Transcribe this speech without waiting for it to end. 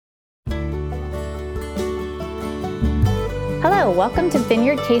Hello, welcome to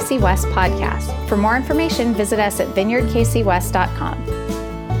Vineyard KC West podcast. For more information, visit us at vineyardkcwest.com.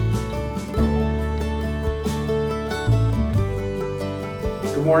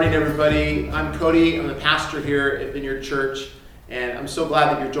 Good morning, everybody. I'm Cody. I'm the pastor here at Vineyard Church, and I'm so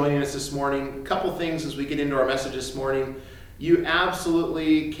glad that you're joining us this morning. A couple things as we get into our message this morning. You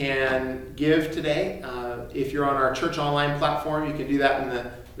absolutely can give today. If you're on our church online platform, you can do that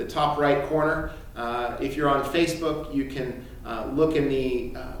in the top right corner. If you're on Facebook, you can look in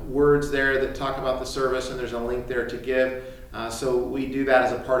the words there that talk about the service, and there's a link there to give. So we do that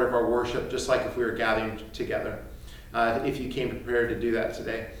as a part of our worship, just like if we were gathering together. If you came prepared to do that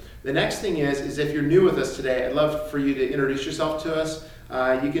today. The next thing is if you're new with us today, I'd love for you to introduce yourself to us.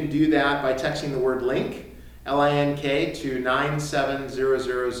 You can do that by texting the word LINK, L-I-N-K, to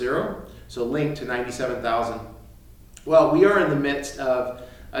 97000. So link to 97,000. Well, we are in the midst of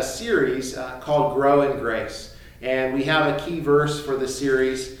a series called Grow in Grace. And we have a key verse for the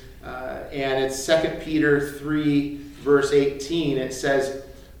series, and it's 2 Peter 3, verse 18. It says,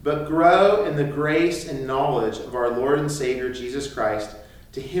 "But grow in the grace and knowledge of our Lord and Savior Jesus Christ.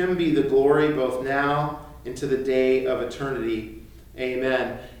 To him be the glory both now and to the day of eternity.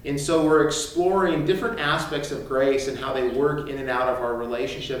 Amen." And so we're exploring different aspects of grace and how they work in and out of our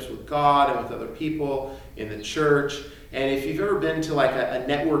relationships with God and with other people in the church. And if you've ever been to like a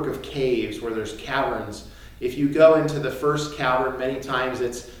network of caves where there's caverns, if you go into the first cavern, many times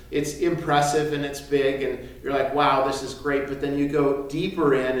it's impressive and it's big and you're like, wow, this is great. But then you go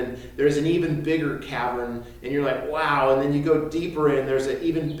deeper in and there's an even bigger cavern and you're like, wow. And then you go deeper in, there's an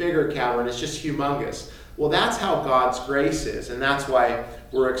even bigger cavern. It's just humongous. Well, that's how God's grace is, and that's why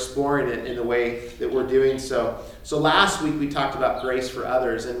we're exploring it in the way that we're doing so. So last week we talked about grace for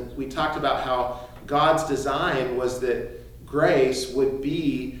others, and we talked about how God's design was that grace would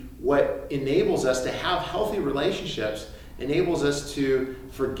be what enables us to have healthy relationships, enables us to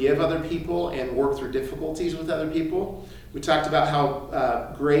forgive other people and work through difficulties with other people. We talked about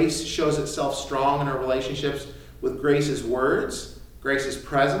how grace shows itself strong in our relationships with grace's words, grace's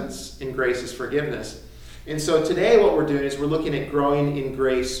presence, and grace's forgiveness. And so today what we're doing is we're looking at growing in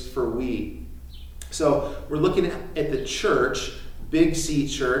grace for we. So we're looking at the church, Big C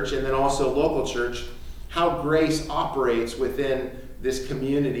Church, and then also local church, how grace operates within this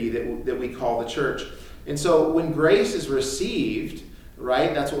community that we call the church. And so when grace is received,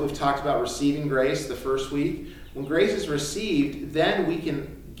 right, that's what we've talked about, receiving grace the first week. When grace is received, then we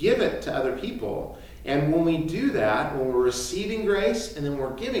can give it to other people. And when we do that, when we're receiving grace and then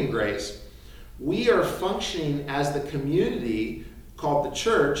we're giving grace, we are functioning as the community called the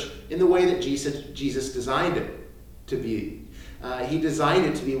church in the way that Jesus designed it to be. He designed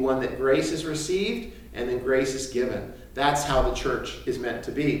it to be one that grace is received and then grace is given. That's how the church is meant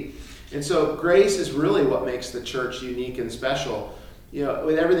to be. And so grace is really what makes the church unique and special. You know,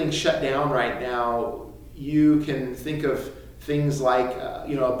 with everything shut down right now, you can think of things like, a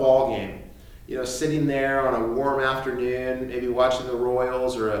ball game. You know, sitting there on a warm afternoon, maybe watching the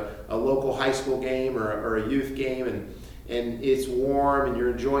Royals or a local high school game or a youth game, and it's warm and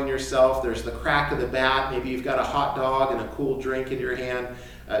you're enjoying yourself. There's the crack of the bat. Maybe you've got a hot dog and a cool drink in your hand.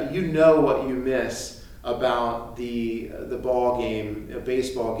 You know what you miss about the ball game, a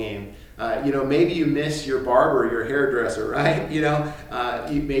baseball game. Maybe you miss your barber, your hairdresser, right? Maybe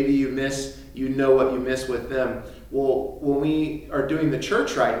you know what you miss with them. Well, when we are doing the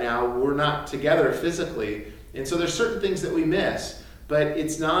church right now, we're not together physically. And so there's certain things that we miss, but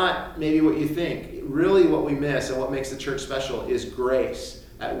it's not maybe what you think. Really what we miss and what makes the church special is grace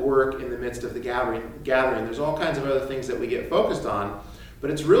at work in the midst of the gathering. There's all kinds of other things that we get focused on, but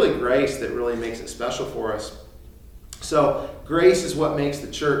it's really grace that really makes it special for us. So grace is what makes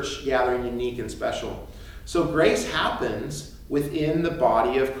the church gathering unique and special. So grace happens within the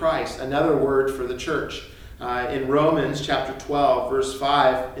body of Christ, another word for the church. In Romans chapter 12, verse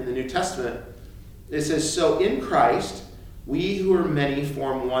 5 in the New Testament, it says, "So in Christ, we who are many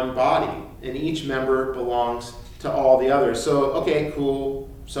form one body, and each member belongs to all the others." So, okay, cool.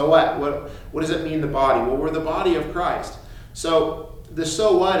 So what? What does it mean, the body? Well, we're the body of Christ. So the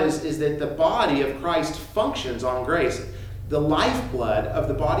so what is that the body of Christ functions on grace. The lifeblood of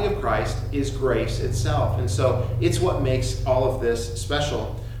the body of Christ is grace itself. And so it's what makes all of this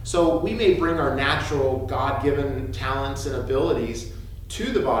special. So we may bring our natural God-given talents and abilities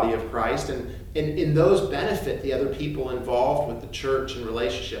to the body of Christ, and in those benefit the other people involved with the church and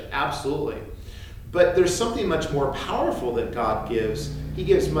relationship. Absolutely. But there's something much more powerful that God gives. He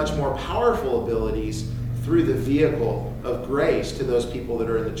gives much more powerful abilities through the vehicle of grace to those people that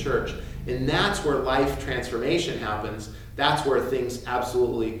are in the church. And that's where life transformation happens. That's where things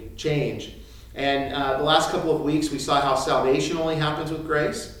absolutely change. And the last couple of weeks, we saw how salvation only happens with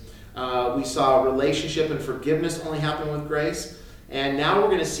grace. We saw relationship and forgiveness only happen with grace. And now we're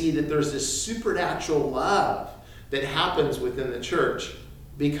going to see that there's this supernatural love that happens within the church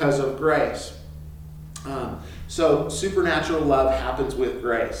because of grace. So supernatural love happens with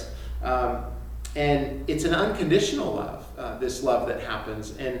grace. And it's an unconditional love, this love that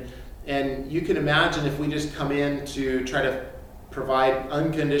happens. And you can imagine if we just come in to try to provide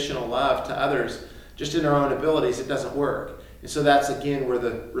unconditional love to others just in our own abilities, it doesn't work. And so that's, again, where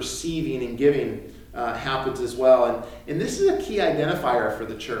the receiving and giving happens as well. And this is a key identifier for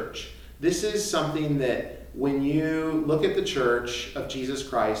the church. This is something that when you look at the church of Jesus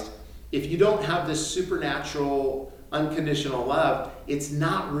Christ, if you don't have this supernatural, unconditional love, it's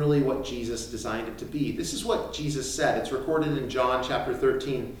not really what Jesus designed it to be. This is what Jesus said. It's recorded in John chapter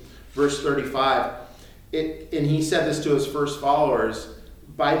 13, verse 35. And he said this to his first followers,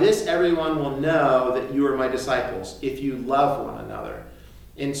 "By this everyone will know that you are my disciples, if you love one another."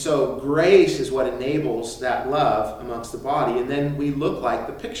 And so grace is what enables that love amongst the body. And then we look like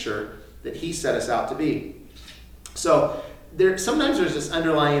the picture that he set us out to be. So sometimes there's this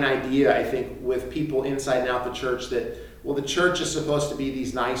underlying idea, I think, with people inside and out the church that, well, the church is supposed to be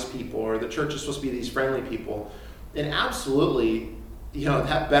these nice people, or the church is supposed to be these friendly people. And absolutely,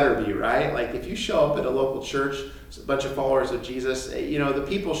 that better be, right? Like if you show up at a local church, it's a bunch of followers of Jesus, the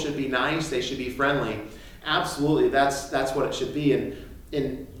people should be nice, they should be friendly. Absolutely, that's what it should be.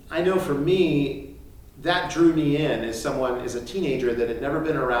 And I know for me, that drew me in as a teenager that had never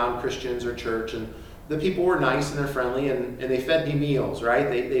been around Christians or church, and the people were nice and they're friendly, and they fed me meals, right?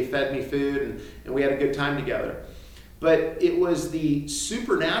 They fed me food, and we had a good time together. But it was the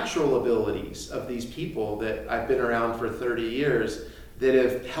supernatural abilities of these people that I've been around for 30 years that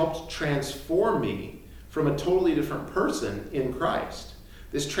have helped transform me from a totally different person in Christ.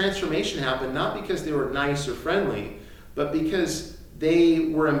 This transformation happened not because they were nice or friendly, but because they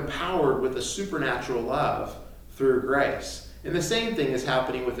were empowered with a supernatural love through grace. And the same thing is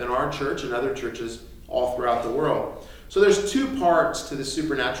happening within our church and other churches all throughout the world. So there's two parts to the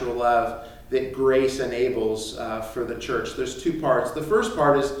supernatural love that grace enables for the church. There's two parts. The first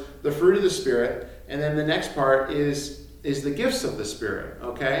part is the fruit of the Spirit, and then the next part is the gifts of the Spirit,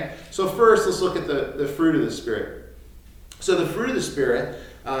 okay? So first, let's look at the fruit of the Spirit. So the fruit of the Spirit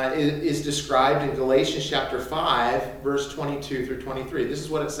is described in Galatians chapter 5, verse 22 through 23. This is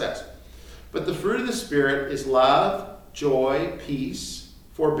what it says. "But the fruit of the Spirit is love, joy, peace,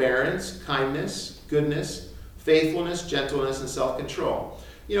 forbearance, kindness, goodness, faithfulness, gentleness, and self-control."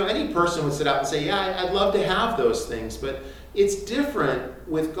 Any person would sit out and say, yeah, I'd love to have those things, but it's different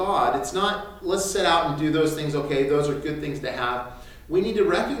with God. It's not, let's set out and do those things, okay, those are good things to have. We need to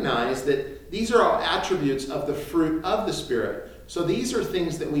recognize that these are all attributes of the fruit of the Spirit. So these are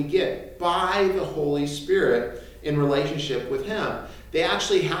things that we get by the Holy Spirit in relationship with Him. They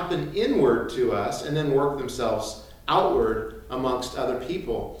actually happen inward to us and then work themselves outward amongst other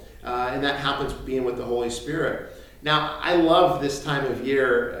people. And that happens being with the Holy Spirit. Now, I love this time of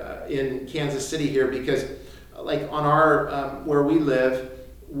year in Kansas City here because, like on our where we live,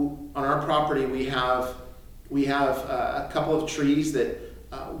 on our property, we have a couple of trees that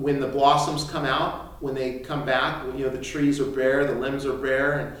when the blossoms come out, when they come back, the trees are bare, the limbs are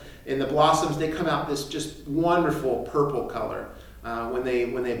bare, and the blossoms, they come out this just wonderful purple color when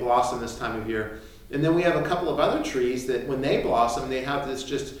they blossom this time of year. And then we have a couple of other trees that when they blossom, they have this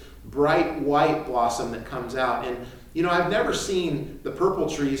just bright white blossom that comes out. And I've never seen the purple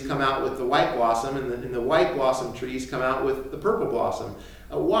trees come out with the white blossom, and the white blossom trees come out with the purple blossom.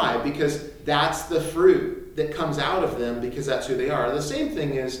 Why? Because that's the fruit that comes out of them, because that's who they are. The same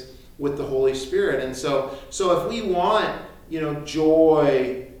thing is with the Holy Spirit. And so if we want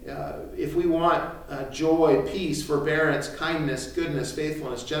joy, joy, peace, forbearance, kindness, goodness,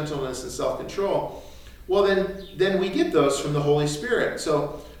 faithfulness, gentleness, and self-control, well then we get those from the Holy Spirit.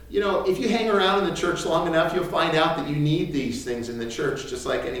 So if you hang around in the church long enough, you'll find out that you need these things in the church just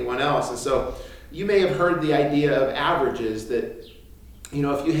like anyone else. And so you may have heard the idea of averages, that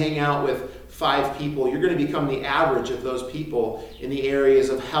if you hang out with 5 people, you're going to become the average of those people in the areas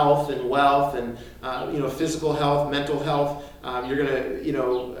of health and wealth and physical health, mental health. You're going to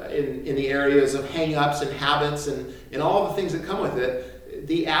in the areas of hang-ups and habits and all the things that come with it.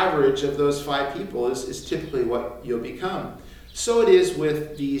 The average of those 5 people is typically what you'll become. So it is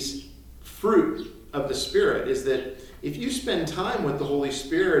with these fruit of the Spirit, is that if you spend time with the Holy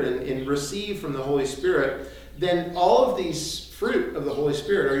Spirit and receive from the Holy Spirit, then all of these fruit of the Holy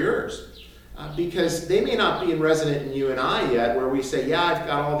Spirit are yours. Because they may not be resident in you and I yet, where we say, yeah, I've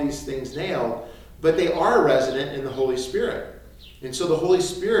got all these things nailed, but they are resident in the Holy Spirit. And so the Holy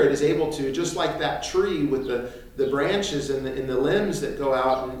Spirit is able to, just like that tree with the branches and the limbs that go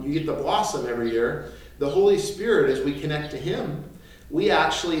out and you get the blossom every year, the Holy Spirit, as we connect to Him, we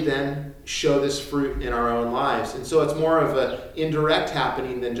actually then show this fruit in our own lives. And so it's more of an indirect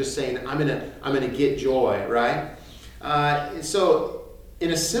happening than just saying, I'm gonna get joy, right? So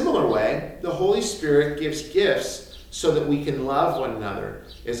in a similar way, the Holy Spirit gives gifts so that we can love one another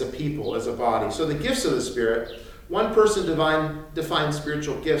as a people, as a body. So the gifts of the Spirit, one person defines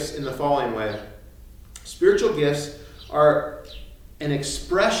spiritual gifts in the following way. Spiritual gifts are an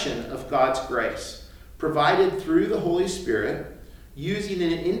expression of God's grace, provided through the Holy Spirit, using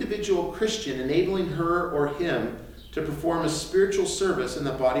an individual Christian, enabling her or him to perform a spiritual service in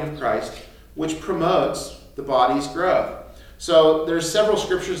the body of Christ, which promotes the body's growth. So there's several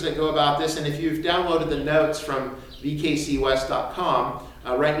scriptures that go about this, and if you've downloaded the notes from vkcwest.com,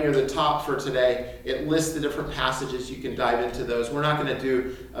 right near the top for today, it lists the different passages. You can dive into those. We're not going to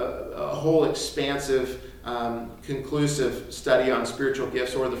do a whole expansive, conclusive study on spiritual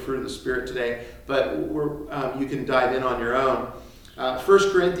gifts or the fruit of the Spirit today, but you can dive in on your own. 1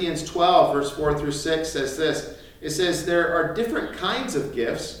 Corinthians 12, verse 4 through 6 says this. It says, there are different kinds of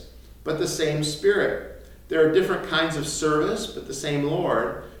gifts, but the same Spirit. There are different kinds of service, but the same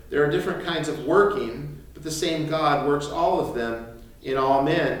Lord. There are different kinds of working, but the same God works all of them in all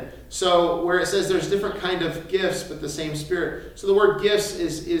men. So where it says there's different kind of gifts, but the same Spirit. So the word gifts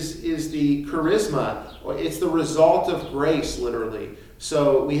is the charisma. It's the result of grace, literally.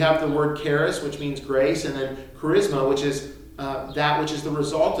 So we have the word charis, which means grace, and then charisma, which is that which is the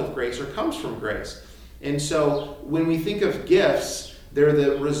result of grace or comes from grace. And so when we think of gifts, they're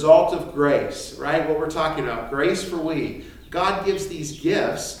the result of grace, right? What we're talking about, grace for we. God gives these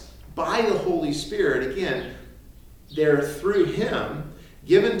gifts by the Holy Spirit. Again, they're through Him,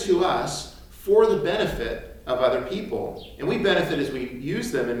 given to us for the benefit of other people. And we benefit as we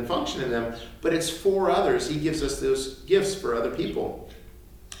use them and function in them, but it's for others. He gives us those gifts for other people.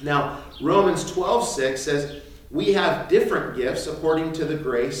 Now, Romans 12:6 says, we have different gifts according to the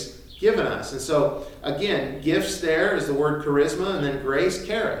grace given us. And so, again, gifts there is the word charisma, and then grace,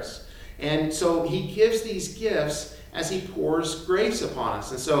 charis. And so he gives these gifts as he pours grace upon us.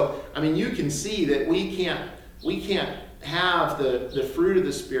 And so, you can see that we can't have the fruit of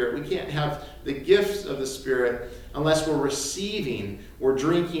the Spirit. We can't have the gifts of the Spirit unless we're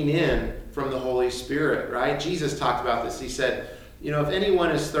drinking in from the Holy Spirit, right? Jesus talked about this. He said, if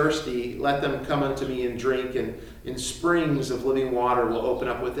anyone is thirsty, let them come unto me and drink, and springs of living water will open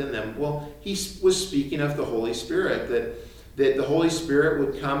up within them. Well, he was speaking of the Holy Spirit, that the Holy Spirit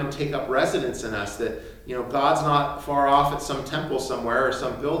would come and take up residence in us, that God's not far off at some temple somewhere or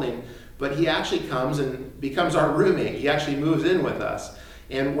some building, but he actually comes and becomes our roommate. He actually moves in with us.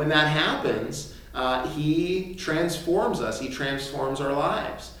 And when that happens, he transforms us. He transforms our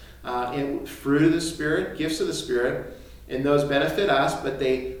lives. And fruit of the Spirit, gifts of the Spirit, and those benefit us, but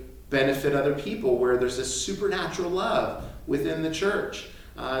they benefit other people, where there's this supernatural love within the church.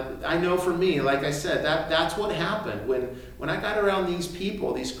 I know for me, like I said, that's what happened when I got around these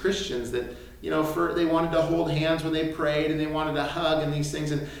people, these Christians that, they wanted to hold hands when they prayed, and they wanted to hug and these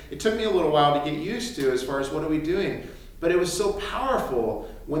things. And it took me a little while to get used to, as far as what are we doing. But it was so powerful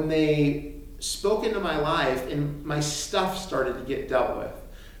when they spoke into my life and my stuff started to get dealt with.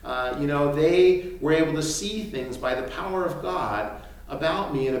 They were able to see things by the power of God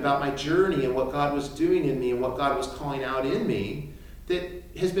about me and about my journey and what God was doing in me and what God was calling out in me that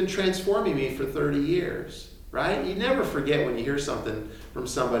has been transforming me for 30 years, right? You never forget when you hear something from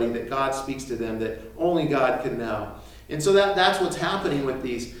somebody that God speaks to them that only God can know. And so that's what's happening with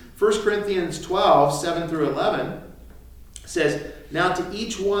these. 1 Corinthians 12, 7 through 11 says, now to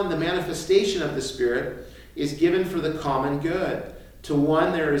each one the manifestation of the Spirit is given for the common good. To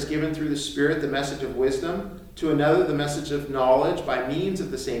one there is given through the Spirit the message of wisdom, to another the message of knowledge by means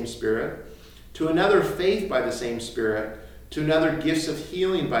of the same Spirit, to another faith by the same Spirit, to another gifts of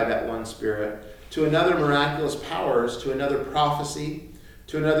healing by that one Spirit, to another miraculous powers, to another prophecy,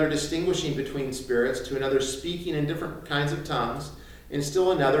 to another distinguishing between spirits, to another speaking in different kinds of tongues, and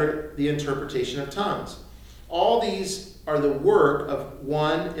still another the interpretation of tongues. All these are the work of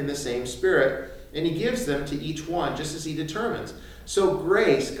one and the same Spirit, and he gives them to each one just as he determines. So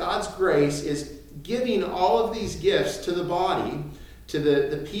grace, God's grace, is giving all of these gifts to the body, to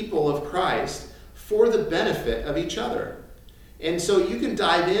the people of Christ, for the benefit of each other. And so you can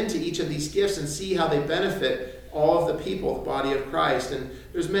dive into each of these gifts and see how they benefit all of the people, the body of Christ. And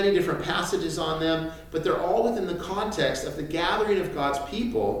there's many different passages on them, but they're all within the context of the gathering of God's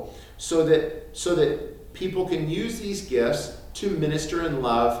people so that people can use these gifts to minister and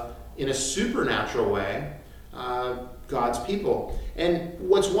love in a supernatural way, God's people. And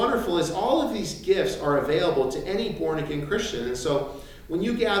what's wonderful is all of these gifts are available to any born-again Christian. And so when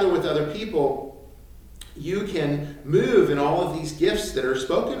you gather with other people, you can move in all of these gifts that are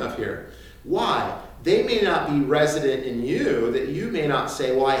spoken of here. Why? They may not be resident in you, that you may not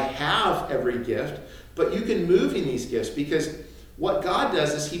say, well, I have every gift, but you can move in these gifts because what God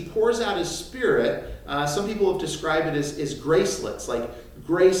does is he pours out his Spirit. Some people have described it as gracelets, like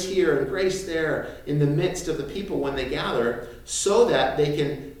grace here and grace there in the midst of the people when they gather, so that they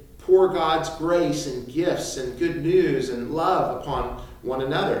can pour God's grace and gifts and good news and love upon one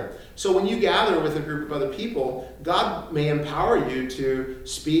another. So when you gather with a group of other people, God may empower you to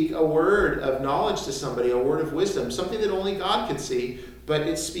speak a word of knowledge to somebody, a word of wisdom, something that only God could see, but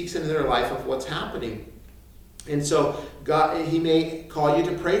it speaks into their life of what's happening. And so God, he may call you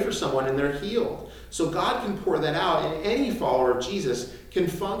to pray for someone and they're healed. So God can pour that out, and any follower of Jesus can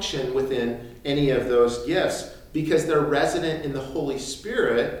function within any of those gifts because they're resident in the Holy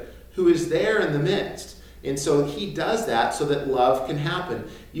Spirit who is there in the midst. And so he does that so that love can happen.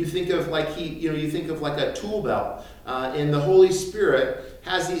 You think of like a tool belt, and the Holy Spirit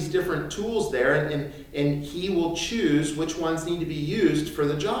has these different tools there, and he will choose which ones need to be used for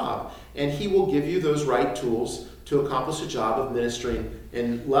the job. And he will give you those right tools to accomplish a job of ministering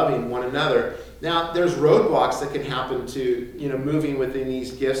and loving one another. Now, there's roadblocks that can happen to moving within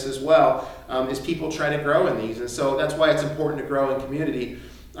these gifts as well, as people try to grow in these. And so that's why it's important to grow in community.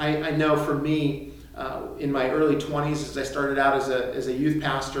 I know for me, in my early 20s, as I started out as a youth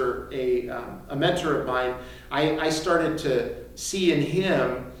pastor, a mentor of mine, I started to see in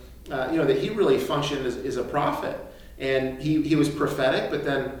him, that he really functioned as a prophet. And he was prophetic, but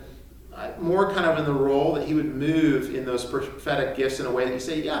then more kind of in the role that he would move in those prophetic gifts in a way that you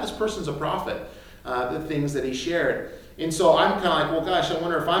say, yeah, this person's a prophet, the things that he shared. And so I'm kind of like, well, gosh, I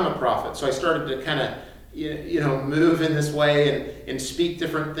wonder if I'm a prophet. So I started to kind of, move in this way and speak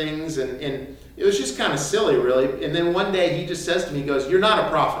different things. And it was just kind of silly, really. And then one day he just says to me, he goes, "You're not a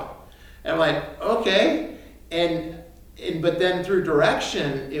prophet." And I'm like, okay. But then through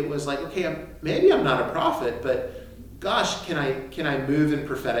direction, it was like, okay, maybe I'm not a prophet, but gosh, can I move in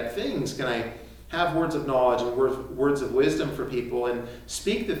prophetic things? Can I have words of knowledge and words of wisdom for people and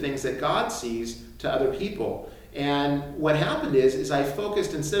speak the things that God sees to other people? And what happened is I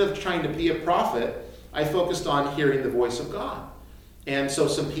focused, instead of trying to be a prophet, I focused on hearing the voice of God. And so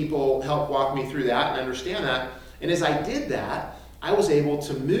some people helped walk me through that and understand that. And as I did that, I was able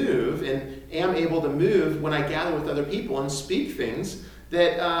to move and am able to move when I gather with other people and speak things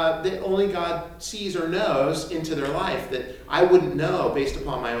that only God sees or knows into their life that I wouldn't know based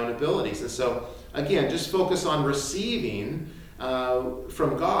upon my own abilities. And so, again, just focus on receiving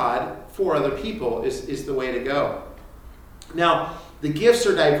from God for other people is the way to go. Now, the gifts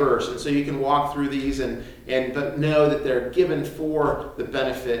are diverse, and so you can walk through these but know that they're given for the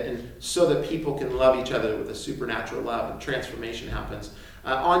benefit and so that people can love each other with a supernatural love and transformation happens.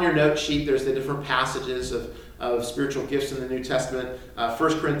 On your note sheet, there's the different passages of spiritual gifts in the New Testament. 1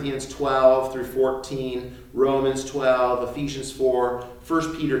 Corinthians 12 through 14, Romans 12, Ephesians 4,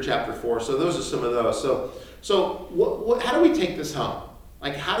 1 Peter chapter 4. So those are some of those. So how do we take this home?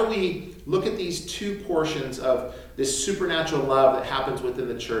 Like, how do we look at these two portions of this supernatural love that happens within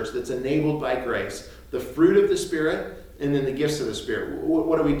the church that's enabled by grace, the fruit of the Spirit, and then the gifts of the Spirit?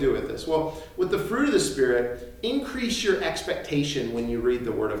 What do we do with this? Well, with the fruit of the Spirit, increase your expectation when you read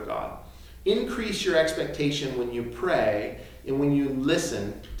the Word of God. Increase your expectation when you pray and when you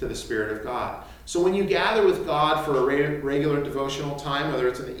listen to the Spirit of God. So when you gather with God for a regular devotional time, whether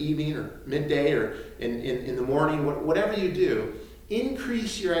it's in the evening or midday or in the morning, whatever you do,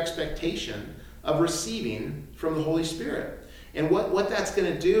 increase your expectation of receiving from the Holy Spirit. And what that's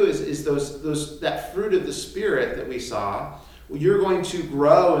going to do is that fruit of the Spirit that we saw, you're going to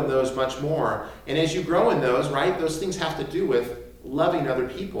grow in those much more. And as you grow in those, right, those things have to do with loving other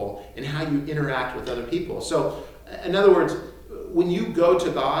people and how you interact with other people. So, in other words, when you go to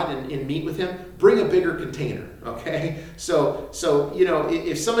God and meet with Him, bring a bigger container, okay? So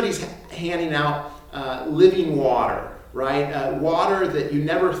if somebody's handing out living water, right? Water that you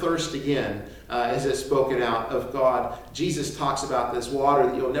never thirst again, as it's spoken out of God. Jesus talks about this water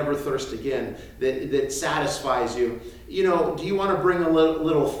that you'll never thirst again, that satisfies you. Do you want to bring a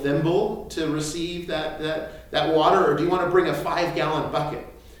little thimble to receive that water, or do you want to bring a 5-gallon bucket?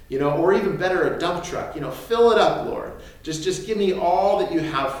 Or even better, a dump truck. Fill it up, Lord. Just give me all that you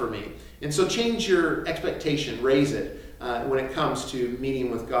have for me. And so change your expectation, raise it when it comes to meeting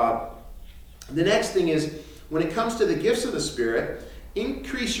with God. The next thing is, when it comes to the gifts of the Spirit,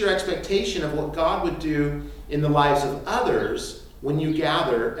 increase your expectation of what God would do in the lives of others when you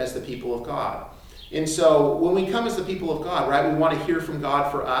gather as the people of God. And so when we come as the people of God, right, we want to hear from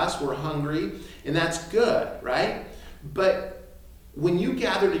God for us. We're hungry, and that's good, right? But when you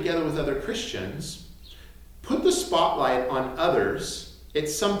gather together with other Christians, put the spotlight on others at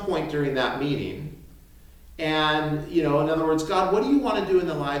some point during that meeting. And, in other words, God, what do you want to do in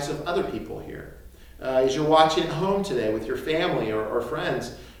the lives of other people here? As you're watching at home today with your family or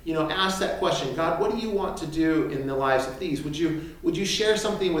friends, ask that question. God, what do you want to do in the lives of these? Would you share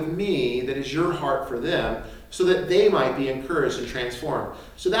something with me that is your heart for them so that they might be encouraged and transformed?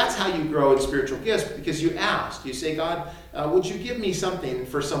 So that's how you grow in spiritual gifts, because you asked. You say, God, would you give me something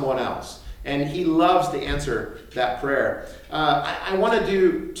for someone else? And he loves to answer that prayer. I want to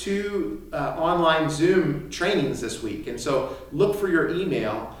do 2 online Zoom trainings this week. And so look for your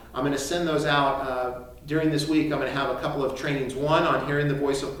email. I'm going to send those out during this week. I'm going to have a couple of trainings, one on hearing the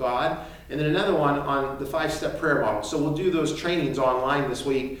voice of God, and then another one on the 5-step prayer model. So we'll do those trainings online this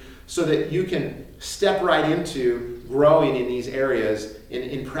week so that you can step right into growing in these areas,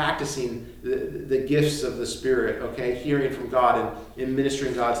 in practicing the gifts of the Spirit, okay? Hearing from God and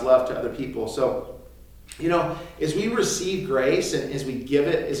ministering God's love to other people. So, as we receive grace and as we give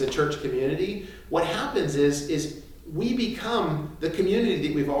it as a church community, what happens is we become the community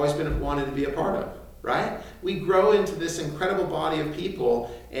that we've always wanted to be a part of, right? We grow into this incredible body of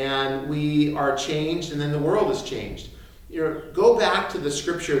people, and we are changed, and then the world is changed. Go back to the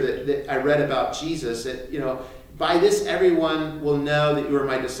scripture that I read about Jesus. By this everyone will know that you are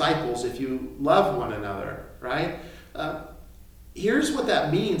my disciples if you love one another, right? Here's what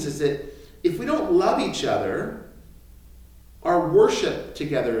that means is that if we don't love each other, our worship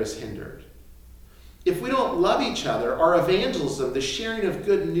together is hindered. If we don't love each other, our evangelism, the sharing of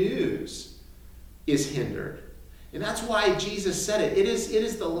good news, is hindered. And that's why Jesus said it. It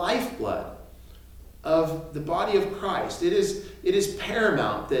is the lifeblood of the body of Christ. It is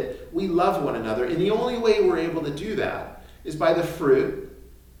paramount that we love one another. And the only way we're able to do that is by the fruit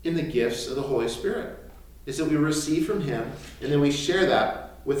in the gifts of the Holy Spirit. Is that we receive from him, and then we share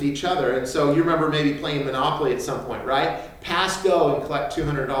that with each other. And so you remember maybe playing Monopoly at some point, right? Pass go and collect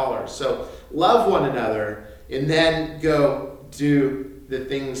 $200. So love one another, and then go do the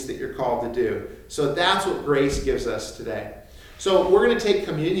things that you're called to do. So that's what grace gives us today. So we're going to take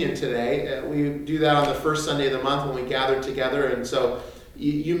communion today. We do that on the first Sunday of the month when we gather together. And so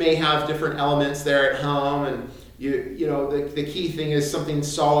you may have different elements there at home. And the key thing is something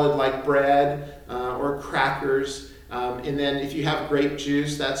solid like bread or crackers. And then if you have grape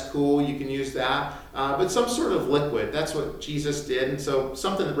juice, that's cool. You can use that. But some sort of liquid. That's what Jesus did. And so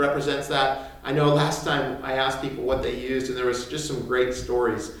something that represents that. I know last time I asked people what they used, and there was just some great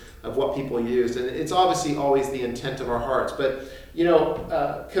stories of what people used. And it's obviously always the intent of our hearts. But,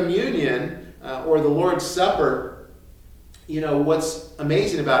 communion or the Lord's Supper, what's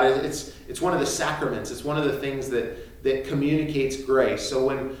amazing about it, it's one of the sacraments. It's one of the things that communicates grace. So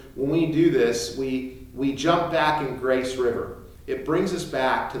when we do this, we jump back in Grace River. It brings us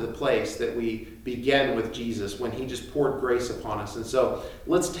back to the place that we began with Jesus when he just poured grace upon us. And so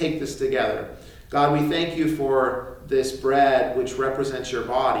let's take this together. God, we thank you for this bread which represents your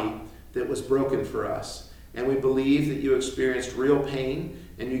body that was broken for us. And we believe that you experienced real pain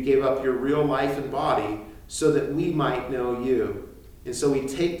and you gave up your real life and body so that we might know you. And so we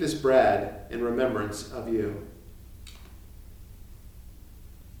take this bread in remembrance of you.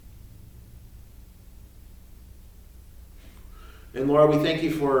 And Lord, we thank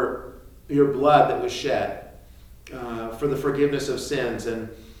you for your blood that was shed for the forgiveness of sins.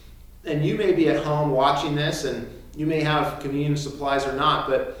 And you may be at home watching this, and you may have communion supplies or not,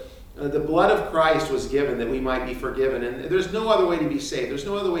 but the blood of Christ was given that we might be forgiven. And there's no other way to be saved. There's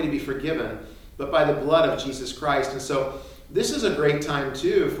no other way to be forgiven but by the blood of Jesus Christ. And so this is a great time,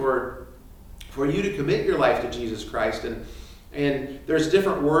 too, for you to commit your life to Jesus Christ. And there's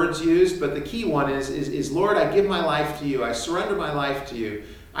different words used, but the key one is Lord, I give my life to you. I surrender my life to you.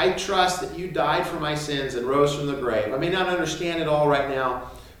 I trust that you died for my sins and rose from the grave. I may not understand it all right now,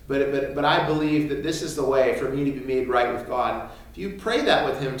 but I believe that this is the way for me to be made right with God. If you pray that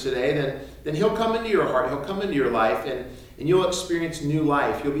with him today, then he'll come into your heart. He'll come into your life, and you'll experience new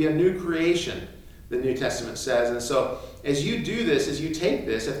life. You'll be a new creation, the New Testament says. And so as you do this, as you take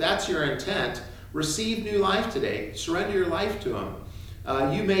this, if that's your intent, receive new life today. Surrender your life to him.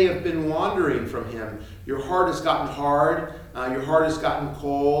 You may have been wandering from him. Your heart has gotten hard. Your heart has gotten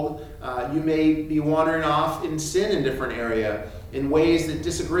cold. You may be wandering off in sin in different area, in ways that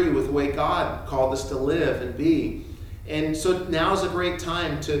disagree with the way God called us to live and be. And so now is a great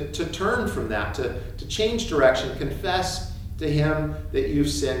time to turn from that, to change direction, confess to him that you've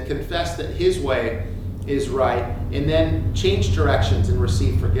sinned, confess that his way is right, and then change directions and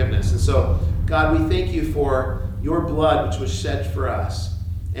receive forgiveness. And so, God, we thank you for your blood which was shed for us,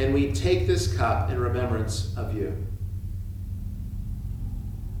 and we take this cup in remembrance of you.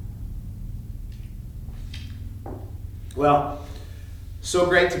 Well, so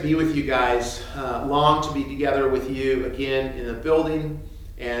great to be with you guys. Long to be together with you again in the building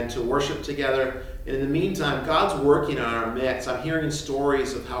and to worship together. And in the meantime, God's working in our midst. I'm hearing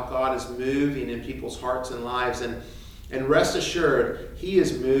stories of how God is moving in people's hearts and lives. And rest assured, he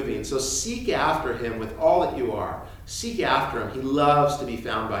is moving. So seek after him with all that you are. Seek after him. He loves to be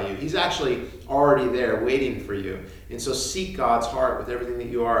found by you. He's actually already there waiting for you. And so seek God's heart with everything that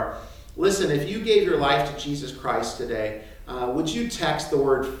you are. Listen, if you gave your life to Jesus Christ today, would you text the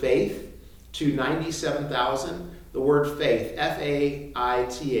word faith to 97,000? The word faith,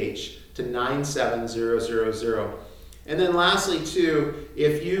 F-A-I-T-H, to 97000. And then lastly, too,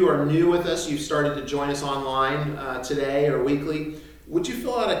 if you are new with us, you've started to join us online today or weekly, would you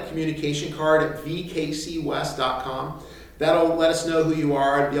fill out a communication card at vkcwest.com? That'll let us know who you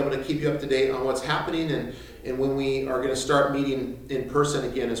are and be able to keep you up to date on what's happening and when we are going to start meeting in person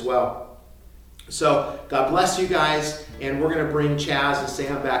again as well. So God bless you guys, and we're going to bring Chaz and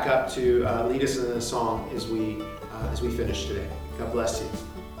Sam back up to lead us in the song as we finish today. God bless you.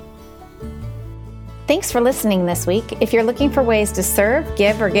 Thanks for listening this week. If you're looking for ways to serve,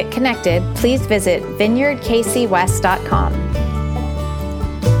 give, or get connected, please visit vineyardkcwest.com.